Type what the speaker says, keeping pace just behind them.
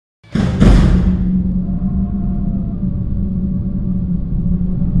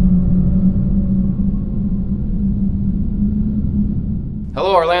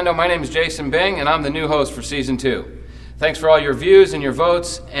Hello Orlando, my name is Jason Bing and I'm the new host for Season 2. Thanks for all your views and your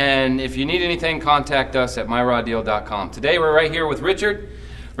votes, and if you need anything, contact us at myrawdeal.com. Today we're right here with Richard.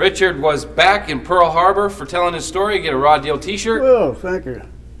 Richard was back in Pearl Harbor for telling his story. Get a Raw Deal t-shirt. Oh, thank you.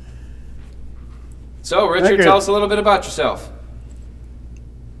 So Richard, tell us a little bit about yourself.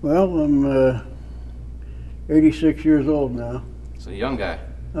 Well, I'm 86 years old now. So a young guy.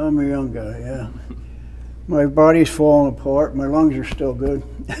 I'm a young guy, yeah. My body's falling apart. My lungs are still good.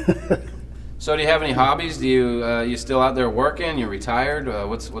 So do you have any hobbies? Do you still out there working? You retired?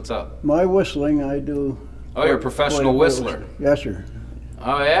 What's up? My whistling, I do. Oh, you're a professional whistler. Yes, sir.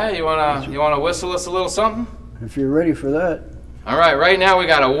 Oh yeah, you wanna whistle us a little something? If you're ready for that. All right, right now we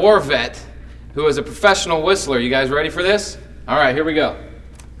got a war vet who is a professional whistler. You guys ready for this? All right, here we go.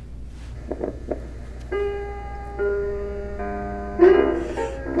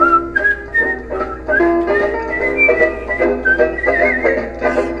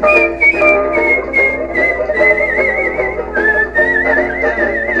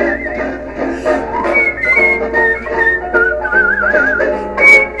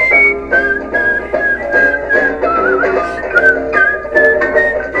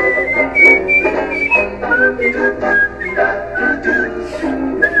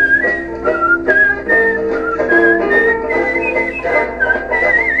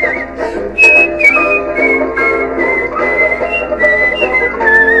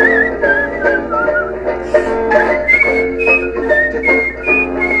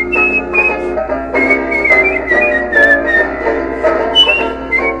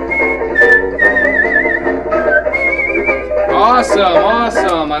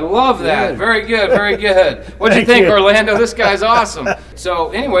 Awesome. I love that. Good. Very good, very good. What'd you think, Orlando? This guy's awesome. So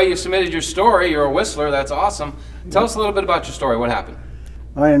anyway, you submitted your story. You're a whistler. That's awesome. Tell us a little bit about your story. What happened?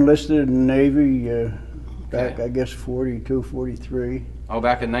 I enlisted in the Navy back, I guess, 42, 43. Oh,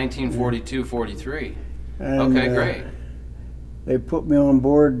 back in 1942, 43. And, okay, great. They put me on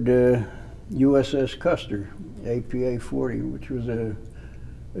board USS Custer, APA 40, which was a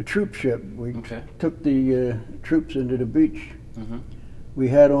troop ship. We took the troops into the beach. Mm-hmm. We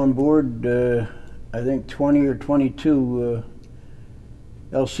had on board, I think, 20 or 22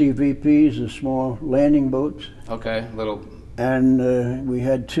 LCVPs, the small landing boats. Okay, little. And we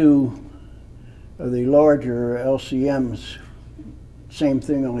had 2 of the larger LCMs, same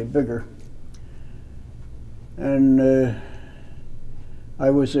thing, only bigger. And I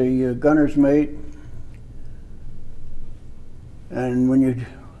was a gunner's mate. And when you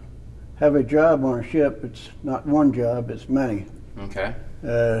have a job on a ship, it's not one job, it's many. Okay.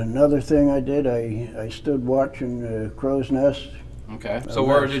 Another thing I did, I stood watching crow's nest. Okay. So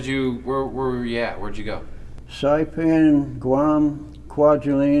where were you at? Where'd you go? Saipan, Guam,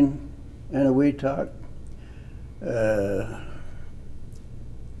 Kwajalein, Eniwetok,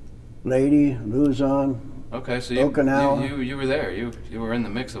 Leyte, Luzon. Okay, so Okinawa. you were there. You were in the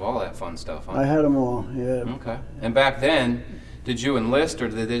mix of all that fun stuff, huh? I had them all, yeah. Okay. And back then, did you enlist or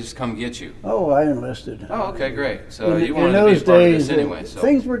did they just come get you? Oh, I enlisted. Oh, okay, great. So you in wanted to those be a part of days, this anyway. So.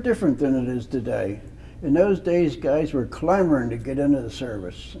 Things were different than it is today. In those days, guys were clamoring to get into the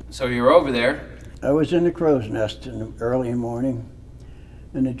service. So you were over there. I was in the crow's nest in the early morning,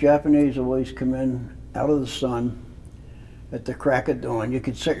 and the Japanese always come in out of the sun at the crack of dawn. You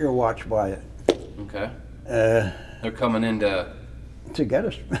could set your watch by it. Okay. They're coming in to get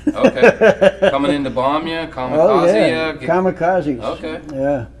us. Okay. Coming in to bomb you, kamikaze oh, yeah. you? Kamikazes. Okay.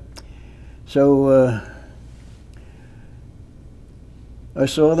 Yeah. So I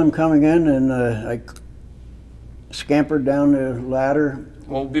saw them coming in, and I scampered down the ladder.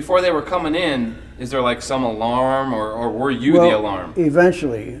 Well, before they were coming in, is there like some alarm, or were you the alarm?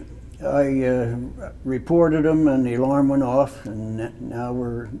 Eventually, I reported them, and the alarm went off, and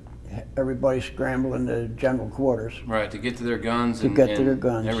now everybody's scrambling to general quarters. Right, to get to their guns and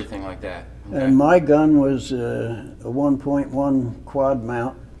everything like that. Okay. And my gun was a 1.1 quad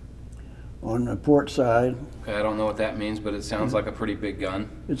mount on the port side. Okay, I don't know what that means, but it sounds like a pretty big gun.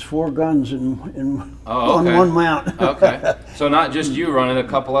 It's 4 guns on okay. one mount. Okay, so not just you running, a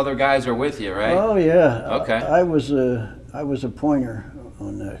couple other guys are with you, right? Oh yeah. Okay. I was a pointer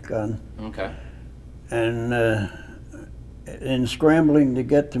on that gun. Okay. And in scrambling to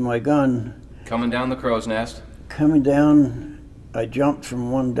get to my gun, coming down the crow's nest. Coming down, I jumped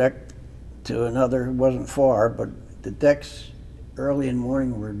from one deck to another. It wasn't far, but the decks early in the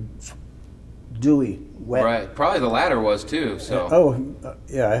morning were dewy, wet. Right, probably the ladder was too. So.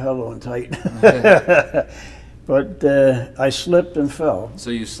 Yeah, I held on tight. But I slipped and fell. So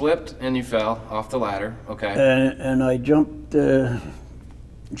you slipped and you fell off the ladder. Okay. And I jumped and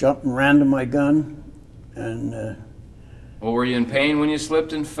ran to my gun, and Well, were you in pain when you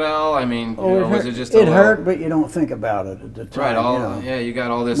slipped and fell? I mean, or was it just it hurt, but you don't think about it at the time. Right, yeah, you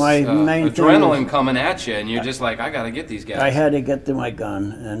got all this My main adrenaline coming at you, and you're just like, I got to get these guys. I had to get to my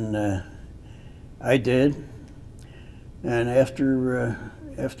gun, and I did. And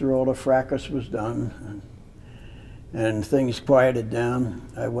after all the fracas was done, and things quieted down,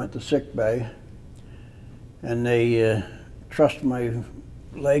 I went to sick bay, and they trussed my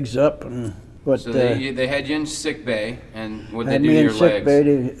legs up, and so they had you in sick bay, and what did they do to your legs? Had me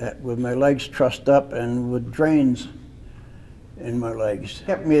in sick bay with my legs trussed up and with drains in my legs.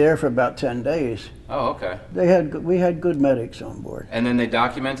 Kept me there for about 10 days. Oh, okay. We had good medics on board. And then they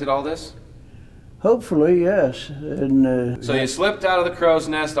documented all this? Hopefully, yes. And, so you slipped out of the crow's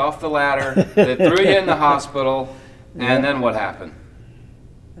nest off the ladder, they threw you in the hospital, and then what happened?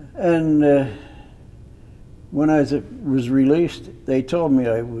 And when I was released, they told me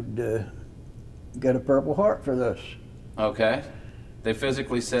I would get a Purple Heart for this. Okay. They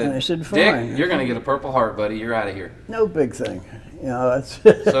physically said, and I said, fine. Dick, you're going to get a Purple Heart, buddy. You're out of here. No big thing. You know, that's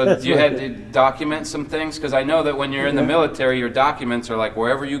so you had to document some things? Because I know that when you're in the military, your documents are like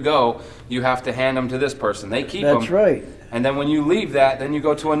wherever you go, you have to hand them to this person. They keep them. That's right. And then when you leave that, then you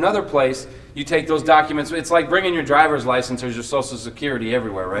go to another place, you take those documents. It's like bringing your driver's license or your Social Security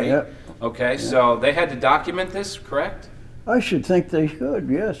everywhere, right? Yep. Okay, so they had to document this, correct? I should think they should,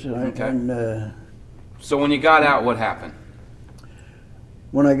 yes. Okay. And, so when you got out, what happened?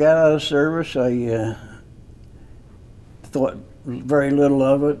 When I got out of service, I thought very little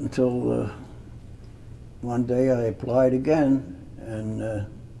of it until one day I applied again, and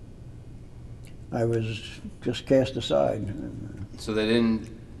I was just cast aside. So they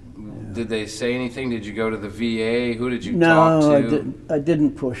didn't. Did they say anything? Did you go to the VA? Who did you talk to? No, I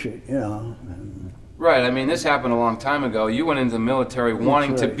didn't push it, you know. Right. I mean, this happened a long time ago. You went into the military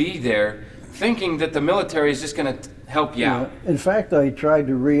wanting to be there, thinking that the military is just going to help you out. In fact, I tried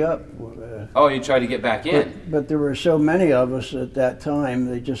to re-up. Oh, you tried to get back in. But there were so many of us at that time,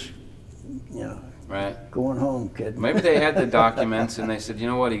 they just, you know, going home, kid. Maybe they had the documents and they said, you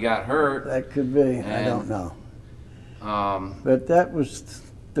know what, he got hurt. That could be. And, I don't know. But that was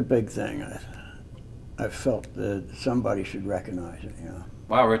the big thing. I felt that somebody should recognize it, you know.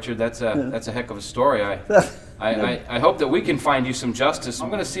 Wow, Richard, that's a heck of a story. I hope that we can find you some justice. I'm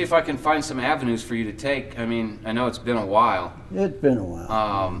going to see if I can find some avenues for you to take. I mean, I know it's been a while. It's been a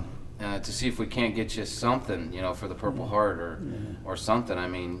while. To see if we can't get you something, you know, for the Purple Heart or something. I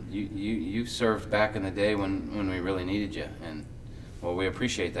mean, you served back in the day when we really needed you, and well, we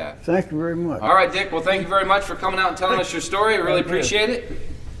appreciate that. Thank you very much. All right, Dick. Well, thank you very much for coming out and telling us your story. We really appreciate it.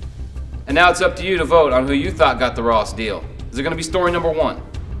 And now it's up to you to vote on who you thought got the rawest deal. Is it going to be story number 1,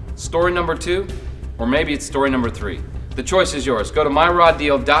 story number 2, or maybe it's story number 3? The choice is yours. Go to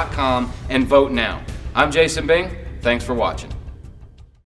myrawdeal.com and vote now. I'm Jason Bing. Thanks for watching.